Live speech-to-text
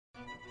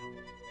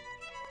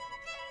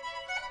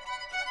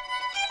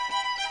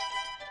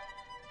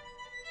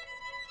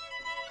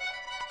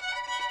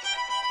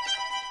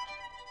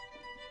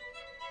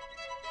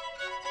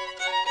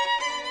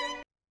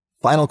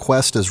Final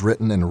quest is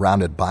written in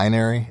rounded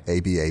binary, A,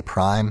 B, A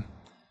prime.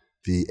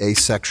 The A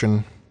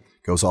section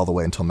goes all the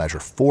way until measure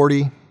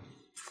 40,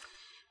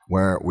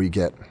 where we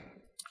get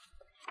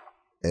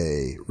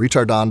a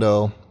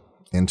ritardando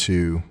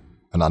into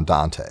an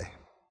andante.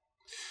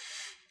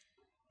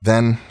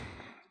 Then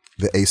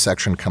the A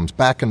section comes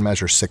back in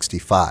measure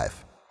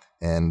 65,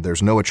 and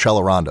there's no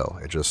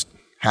accelerando. It just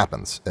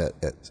happens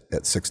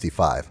at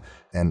 65.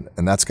 And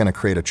that's going to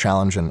create a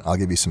challenge, and I'll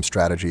give you some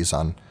strategies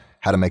on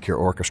how to make your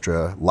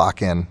orchestra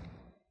lock in.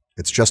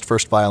 It's just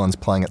first violins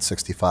playing at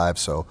 65,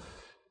 so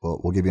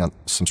we'll give you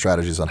some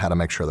strategies on how to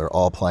make sure they're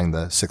all playing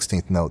the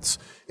 16th notes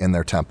in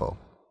their tempo.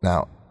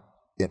 Now,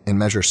 in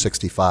measure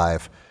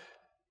 65,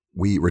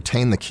 we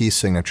retain the key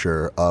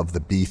signature of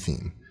the B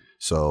theme.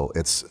 So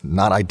it's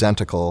not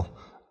identical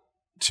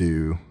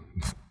to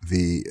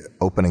the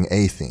opening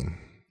A theme.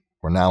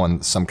 We're now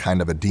in some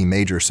kind of a D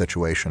major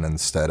situation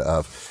instead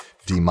of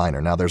D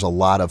minor. Now there's a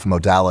lot of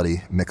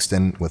modality mixed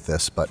in with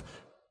this, but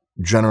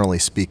generally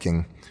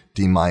speaking,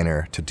 D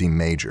minor to D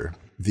major.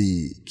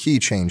 The key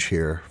change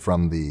here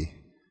from the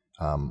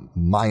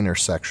minor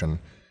section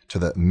to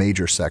the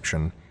major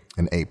section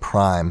in A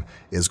prime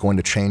is going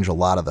to change a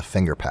lot of the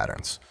finger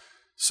patterns.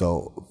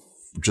 So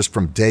just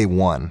from day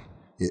one,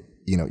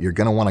 you're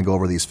going to want to go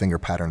over these finger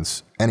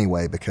patterns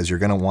anyway, because you're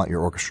going to want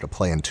your orchestra to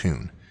play in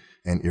tune.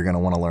 And you're going to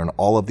want to learn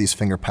all of these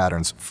finger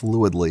patterns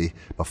fluidly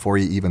before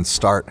you even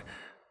start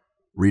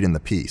reading the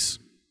piece.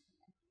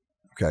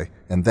 Okay?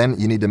 And then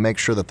you need to make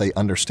sure that they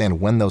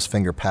understand when those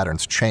finger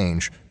patterns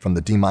change from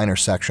the D minor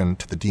section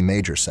to the D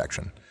major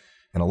section.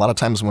 And a lot of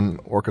times when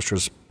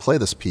orchestras play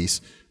this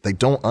piece, they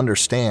don't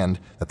understand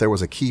that there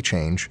was a key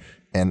change,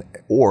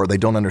 or they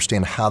don't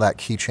understand how that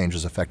key change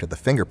has affected the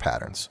finger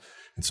patterns.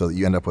 And so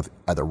you end up with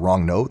either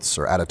wrong notes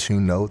or out of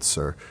tune notes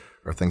or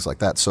things like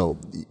that. So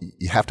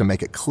you have to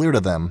make it clear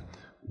to them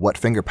what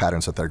finger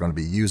patterns that they're going to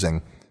be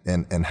using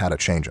and how to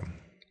change them.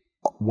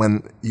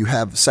 When you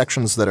have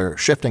sections that are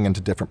shifting into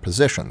different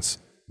positions,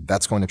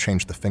 that's going to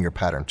change the finger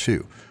pattern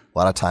too. A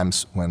lot of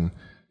times when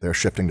they're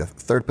shifting to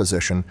third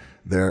position,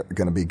 they're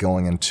going to be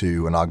going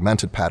into an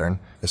augmented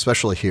pattern,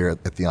 especially here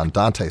at the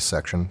andante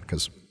section,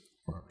 because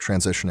we're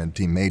transitioning in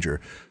D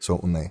major. So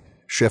when they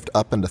shift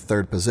up into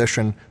third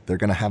position, they're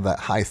going to have that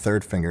high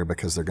third finger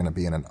because they're going to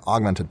be in an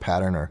augmented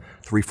pattern or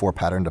 3/4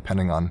 pattern,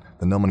 depending on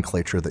the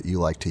nomenclature that you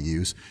like to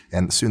use.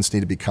 And students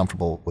need to be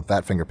comfortable with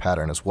that finger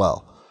pattern as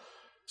well.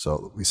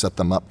 So we set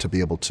them up to be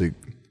able to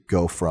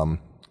go from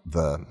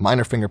the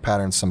minor finger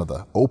patterns, some of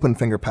the open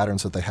finger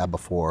patterns that they had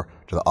before,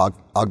 to the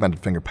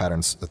augmented finger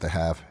patterns that they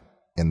have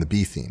in the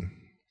B theme.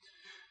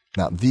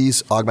 Now,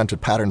 these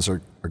augmented patterns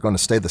are going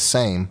to stay the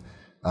same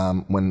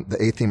when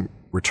the A theme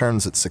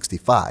returns at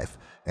 65.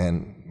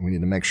 And we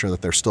need to make sure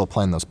that they're still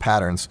playing those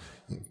patterns,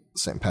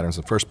 same patterns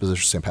in first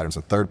position, same patterns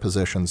in third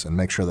positions, and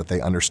make sure that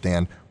they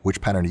understand which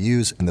pattern to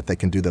use and that they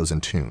can do those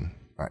in tune.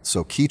 All right,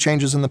 so key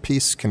changes in the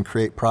piece can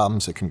create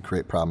problems. It can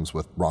create problems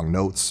with wrong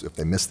notes if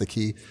they miss the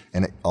key,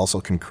 and it also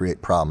can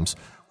create problems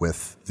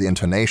with the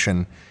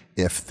intonation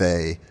if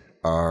they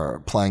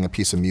are playing a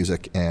piece of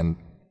music and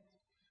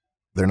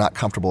they're not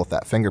comfortable with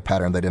that finger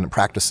pattern. They didn't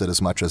practice it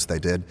as much as they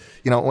did.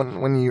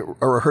 When you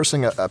are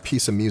rehearsing a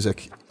piece of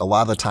music, a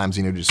lot of the times,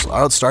 just,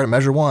 let's start at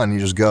measure 1, you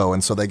just go.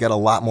 And so they get a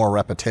lot more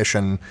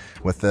repetition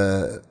with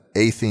the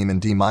A theme in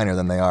D minor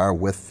than they are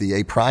with the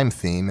A prime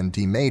theme in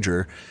D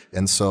major.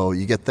 And so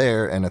you get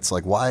there and it's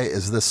like, why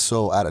is this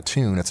so out of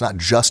tune? It's not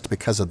just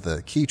because of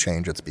the key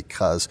change, it's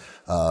because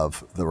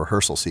of the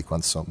rehearsal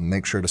sequence. So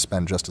make sure to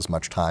spend just as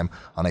much time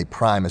on A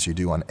prime as you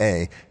do on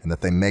A, and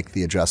that they make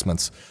the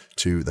adjustments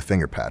to the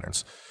finger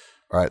patterns.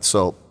 All right,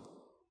 so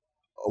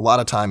a lot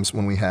of times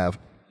when we have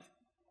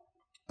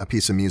a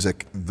piece of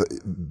music,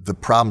 the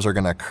problems are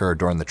going to occur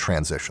during the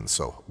transition.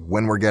 So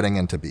when we're getting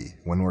into B,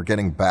 when we're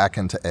getting back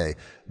into A,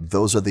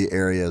 those are the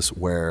areas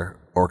where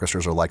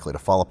orchestras are likely to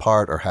fall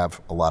apart or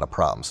have a lot of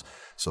problems.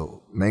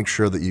 So make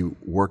sure that you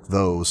work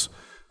those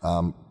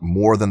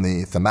more than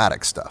the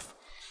thematic stuff.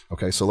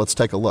 Okay, so let's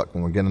take a look.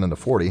 When we're getting into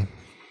 40,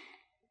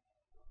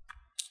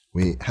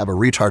 we have a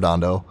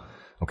ritardando.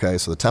 Okay,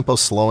 so the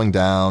tempo's slowing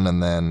down,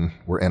 and then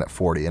we're in at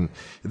 40. And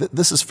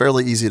this is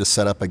fairly easy to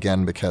set up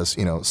again because,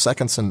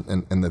 seconds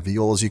in the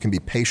violas, you can be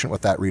patient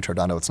with that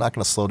ritardando. It's not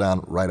going to slow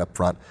down right up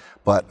front.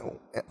 But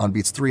on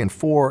beats 3 and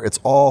 4, it's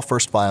all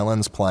first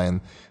violins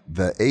playing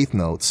the eighth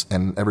notes,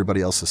 and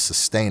everybody else is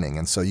sustaining.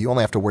 And so you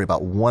only have to worry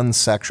about one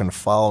section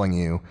following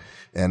you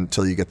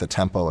until you get the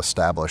tempo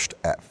established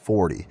at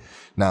 40.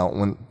 Now,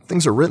 when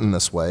things are written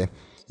this way,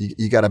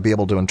 you got to be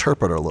able to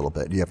interpret it a little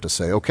bit. You have to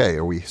say, okay,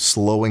 are we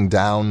slowing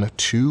down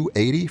to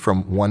 80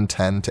 from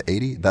 110 to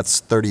 80?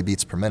 That's 30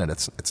 beats per minute.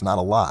 It's not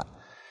a lot.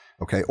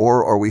 Okay,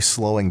 or are we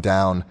slowing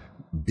down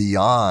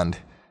beyond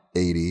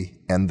 80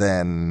 and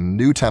then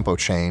new tempo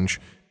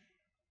change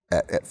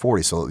at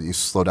 40? So you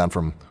slow down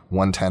from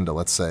 110 to,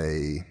 let's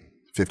say,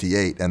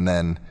 58, and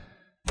then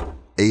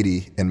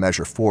 80 in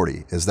measure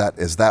 40. Is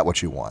that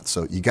what you want?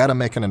 So you got to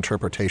make an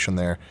interpretation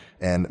there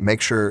and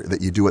make sure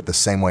that you do it the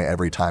same way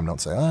every time. Don't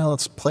say, oh,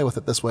 let's play with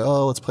it this way.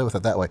 Oh, let's play with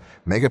it that way.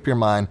 Make up your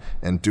mind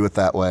and do it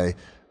that way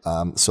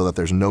so that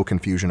there's no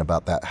confusion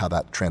about that, how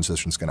that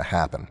transition is going to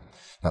happen.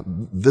 Now,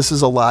 this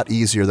is a lot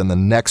easier than the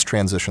next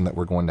transition that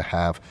we're going to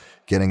have,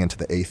 getting into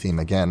the A theme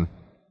again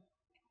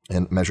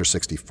in measure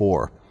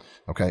 64.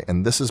 Okay,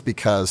 and this is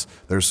because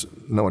there's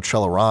no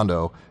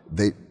accelerando.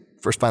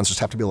 First violins just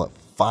have to be able to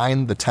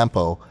find the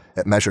tempo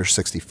at measure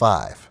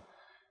 65.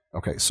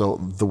 Okay, so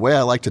the way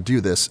I like to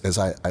do this is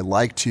I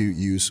like to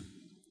use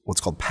what's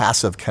called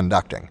passive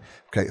conducting.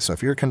 Okay, so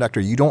if you're a conductor,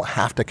 you don't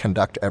have to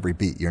conduct every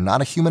beat. You're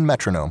not a human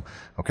metronome.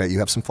 Okay, you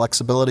have some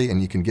flexibility,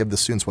 and you can give the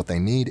students what they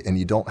need, and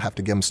you don't have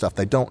to give them stuff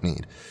they don't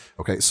need.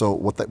 Okay, so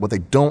what they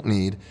don't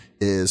need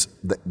is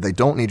they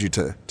don't need you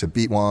to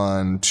beat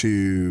 1,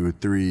 2,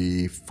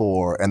 3,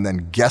 4, and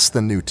then guess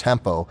the new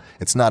tempo.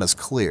 It's not as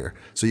clear.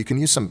 So you can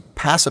use some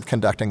passive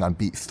conducting on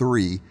beat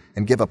 3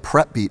 and give a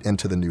prep beat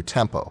into the new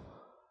tempo.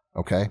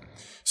 Okay,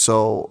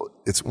 so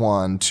it's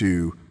 1,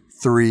 2,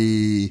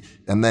 3,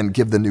 and then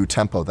give the new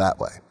tempo that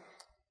way.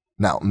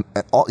 Now,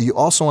 you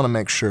also want to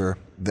make sure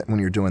that when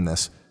you're doing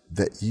this,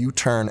 that you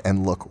turn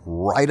and look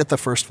right at the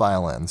first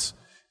violins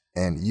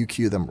and you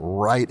cue them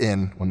right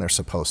in when they're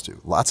supposed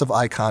to. Lots of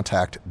eye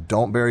contact.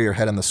 Don't bury your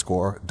head in the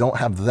score. Don't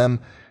have them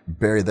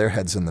bury their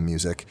heads in the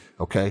music,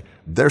 okay?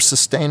 They're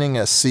sustaining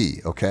a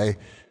C, okay?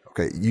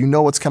 Okay, you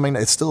know what's coming.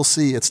 It's still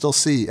C,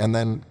 and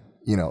then,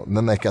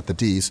 then they got the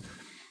Ds.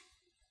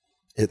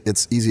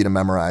 It's easy to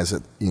memorize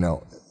it,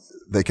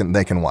 they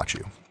can watch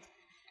you.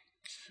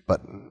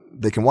 But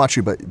they can watch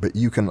you, but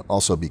you can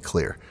also be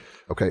clear.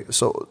 Okay,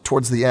 so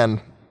towards the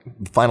end,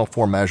 the final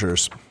 4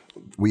 measures,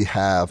 we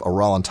have a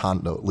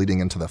rallentando leading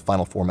into the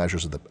final 4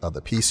 measures of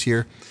the piece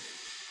here.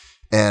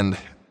 And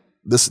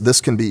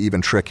this can be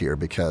even trickier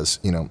because,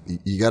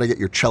 you got to get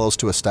your cellos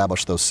to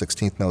establish those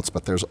 16th notes,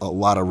 but there's a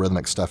lot of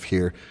rhythmic stuff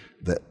here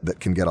that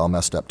can get all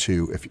messed up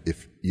too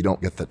if you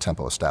don't get the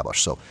tempo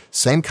established. So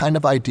same kind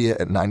of idea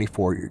at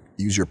 94,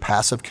 use your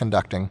passive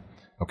conducting,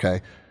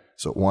 okay?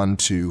 So 1,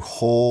 2,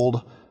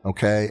 hold,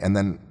 okay, and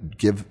then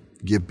give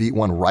beat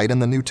 1 right in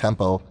the new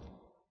tempo,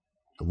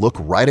 look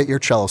right at your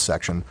cello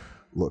section,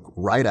 look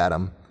right at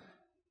them,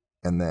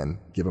 and then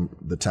give them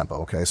the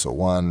tempo, okay? So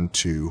 1,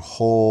 2,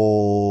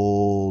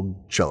 hold,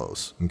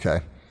 cellos, okay?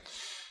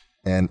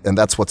 And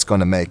that's what's going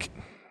to make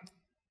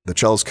the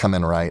cellos come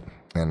in right,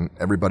 and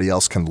everybody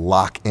else can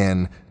lock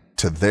in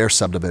to their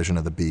subdivision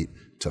of the beat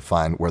to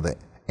find where the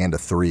and a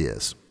 3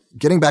 is.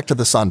 Getting back to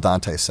this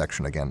andante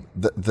section again,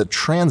 the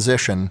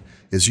transition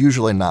is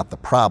usually not the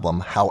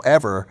problem.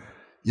 However,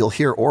 you'll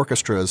hear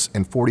orchestras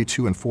in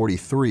 42 and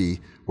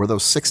 43 where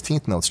those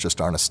 16th notes just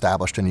aren't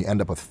established and you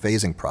end up with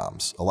phasing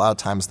problems. A lot of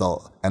times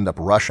they'll end up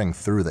rushing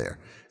through there.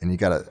 And you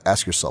got to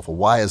ask yourself, well,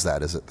 why is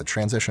that? Is it the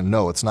transition?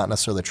 No, it's not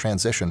necessarily the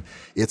transition.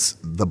 It's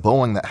the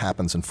bowing that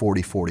happens in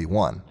 40,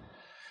 41.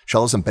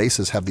 Cellos and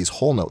basses have these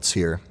whole notes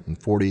here in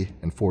 40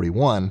 and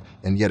 41,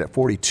 and yet at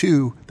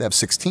 42, they have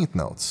 16th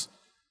notes.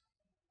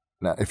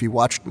 Now, if you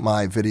watched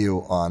my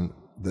video on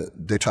the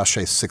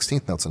détaché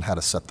 16th notes and how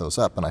to set those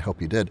up, and I hope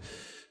you did,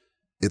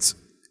 it's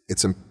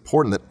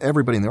important that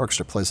everybody in the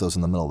orchestra plays those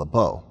in the middle of the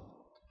bow.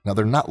 Now,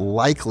 they're not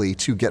likely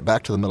to get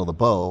back to the middle of the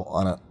bow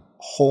on a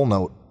whole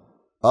note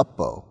up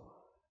bow.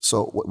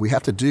 So what we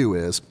have to do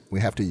is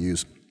we have to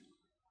use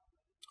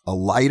a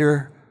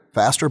lighter,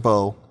 faster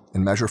bow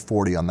in measure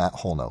 40 on that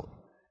whole note,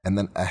 and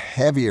then a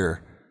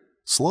heavier,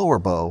 slower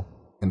bow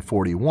in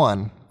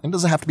 41. And it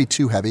doesn't have to be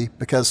too heavy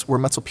because we're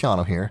mezzo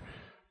piano here.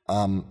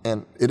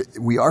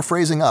 We are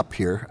phrasing up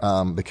here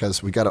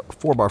because we got a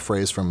 4-bar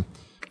phrase from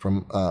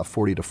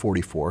 40 to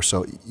 44.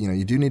 So,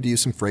 you do need to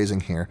use some phrasing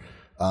here.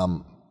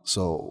 That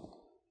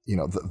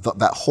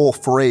whole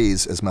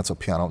phrase is mezzo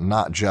piano,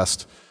 not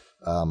just,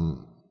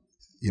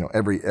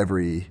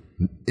 every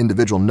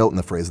individual note in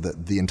the phrase.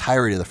 The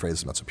entirety of the phrase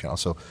is mezzo piano.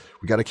 So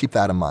we got to keep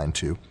that in mind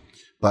too.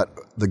 But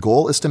the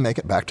goal is to make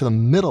it back to the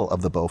middle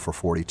of the bow for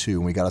 42,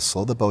 and we got to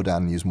slow the bow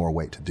down and use more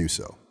weight to do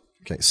so.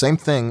 Okay, same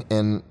thing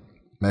in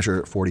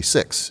measure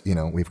 46.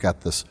 We've got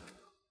this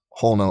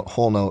whole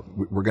note.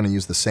 We're going to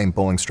use the same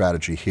bowing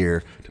strategy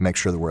here to make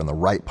sure that we're in the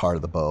right part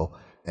of the bow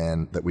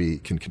and that we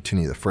can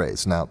continue the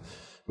phrase. Now,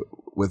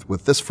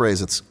 with this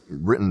phrase, it's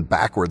written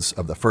backwards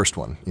of the first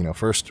one.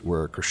 First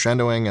we're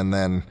crescendoing, and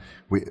then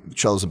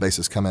cellos and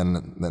basses come in,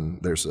 and then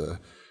there's a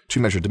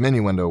 2-measure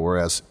diminuendo,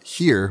 whereas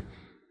here,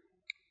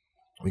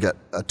 we got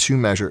two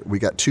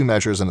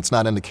measures, and it's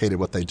not indicated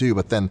what they do.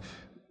 But then,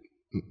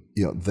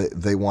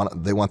 they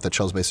want the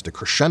cello bass to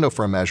crescendo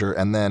for a measure,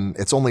 and then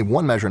it's only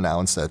 1 measure now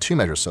instead of 2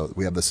 measures. So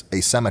we have this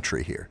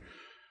asymmetry here.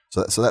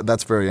 So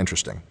that's very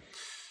interesting.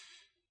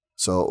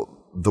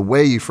 So the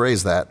way you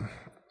phrase that,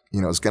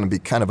 is going to be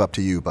kind of up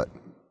to you. But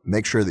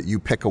make sure that you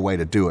pick a way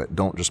to do it.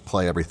 Don't just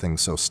play everything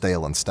so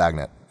stale and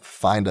stagnant.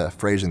 Find a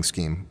phrasing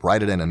scheme,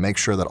 write it in, and make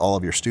sure that all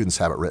of your students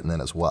have it written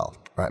in as well.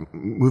 All right,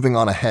 moving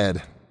on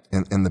ahead.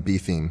 In the B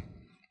theme.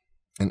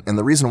 And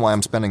the reason why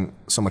I'm spending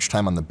so much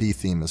time on the B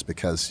theme is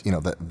because,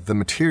 the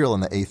material in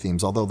the A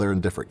themes, although they're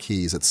in different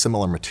keys, it's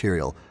similar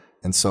material.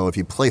 And so if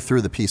you play through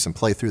the piece and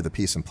play through the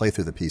piece and play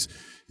through the piece,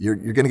 you're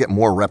going to get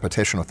more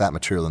repetition with that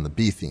material in the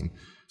B theme.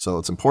 So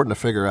it's important to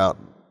figure out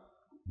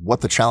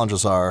what the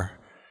challenges are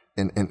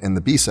in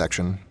the B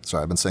section,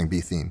 sorry, I've been saying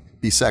B theme,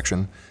 B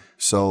section,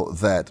 so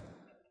that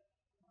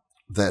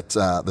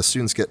the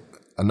students get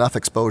enough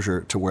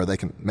exposure to where they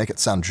can make it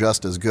sound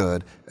just as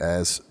good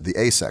as the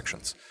A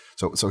sections.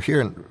 So here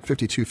in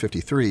 52,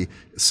 53,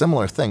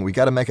 similar thing. We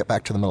got to make it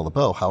back to the middle of the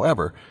bow.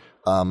 However,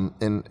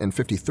 in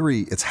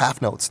 53, it's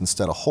half notes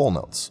instead of whole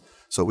notes.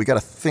 So we got to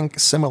think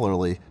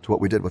similarly to what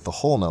we did with the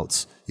whole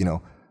notes.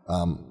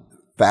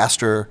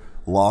 Faster,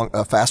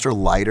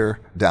 lighter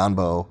down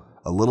bow,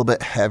 a little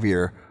bit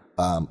heavier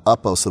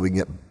up bow, so we can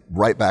get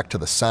right back to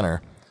the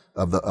center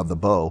of the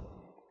bow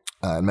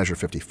in measure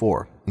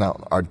 54.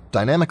 Now our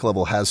dynamic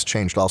level has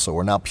changed also.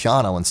 We're now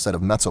piano instead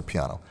of mezzo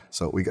piano.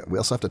 So we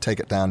also have to take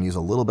it down, use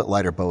a little bit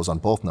lighter bows on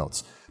both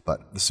notes.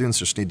 But the students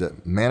just need to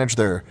manage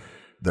their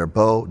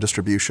bow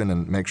distribution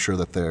and make sure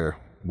that they're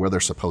where they're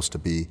supposed to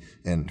be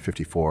in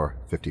 54,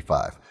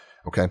 55.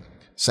 Okay?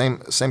 Same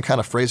kind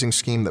of phrasing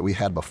scheme that we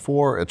had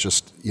before. It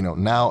just,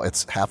 now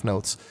it's half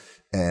notes,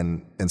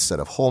 and instead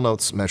of whole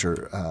notes,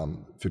 measure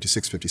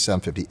 56,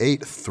 57,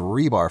 58,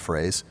 3-bar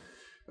phrase,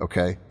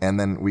 okay? And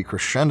then we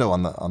crescendo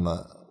on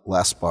the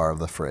last bar of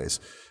the phrase.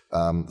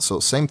 So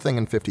same thing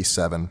in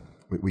 57.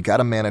 We got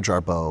to manage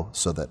our bow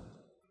so that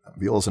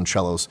violas and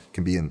cellos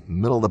can be in the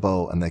middle of the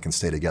bow and they can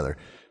stay together.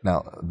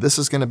 Now, this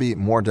is going to be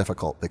more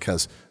difficult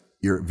because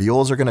your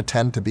violas are going to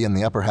tend to be in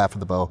the upper half of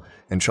the bow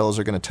and cellos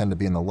are going to tend to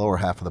be in the lower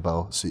half of the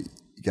bow. So you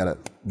got to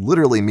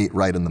literally meet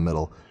right in the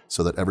middle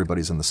so that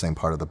everybody's in the same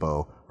part of the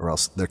bow, or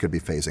else there could be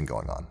phasing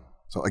going on.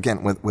 So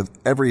again, with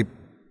every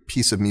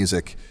piece of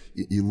music,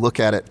 you look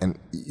at it and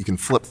you can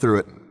flip through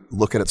it,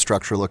 look at its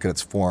structure, look at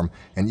its form,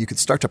 and you could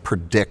start to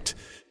predict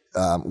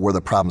where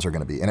the problems are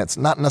going to be. And it's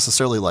not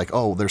necessarily like,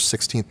 oh, there's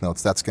 16th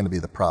notes, that's going to be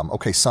the problem.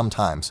 Okay,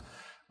 sometimes,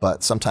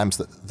 but sometimes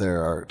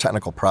there are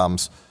technical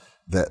problems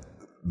that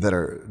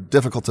are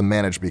difficult to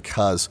manage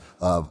because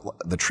of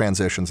the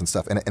transitions and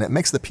stuff. And it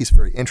makes the piece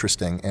very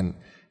interesting.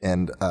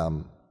 And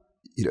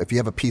if you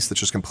have a piece that's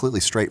just completely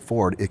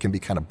straightforward, it can be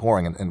kind of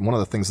boring. And one of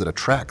the things that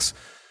attracts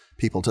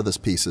people to this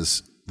piece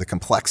is the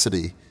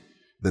complexity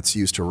that's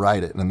used to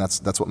write it. And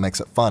that's what makes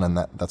it fun. And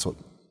that's what,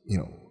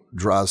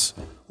 draws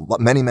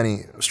many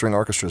string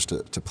orchestras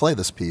to play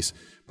this piece.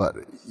 But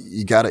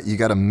you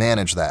gotta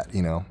manage that,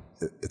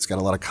 It's got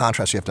a lot of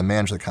contrast. You have to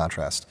manage the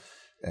contrast.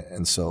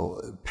 And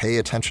so pay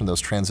attention to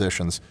those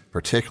transitions,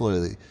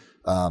 particularly,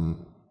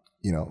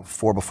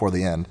 before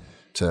the end,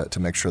 to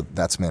make sure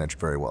that's managed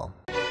very well.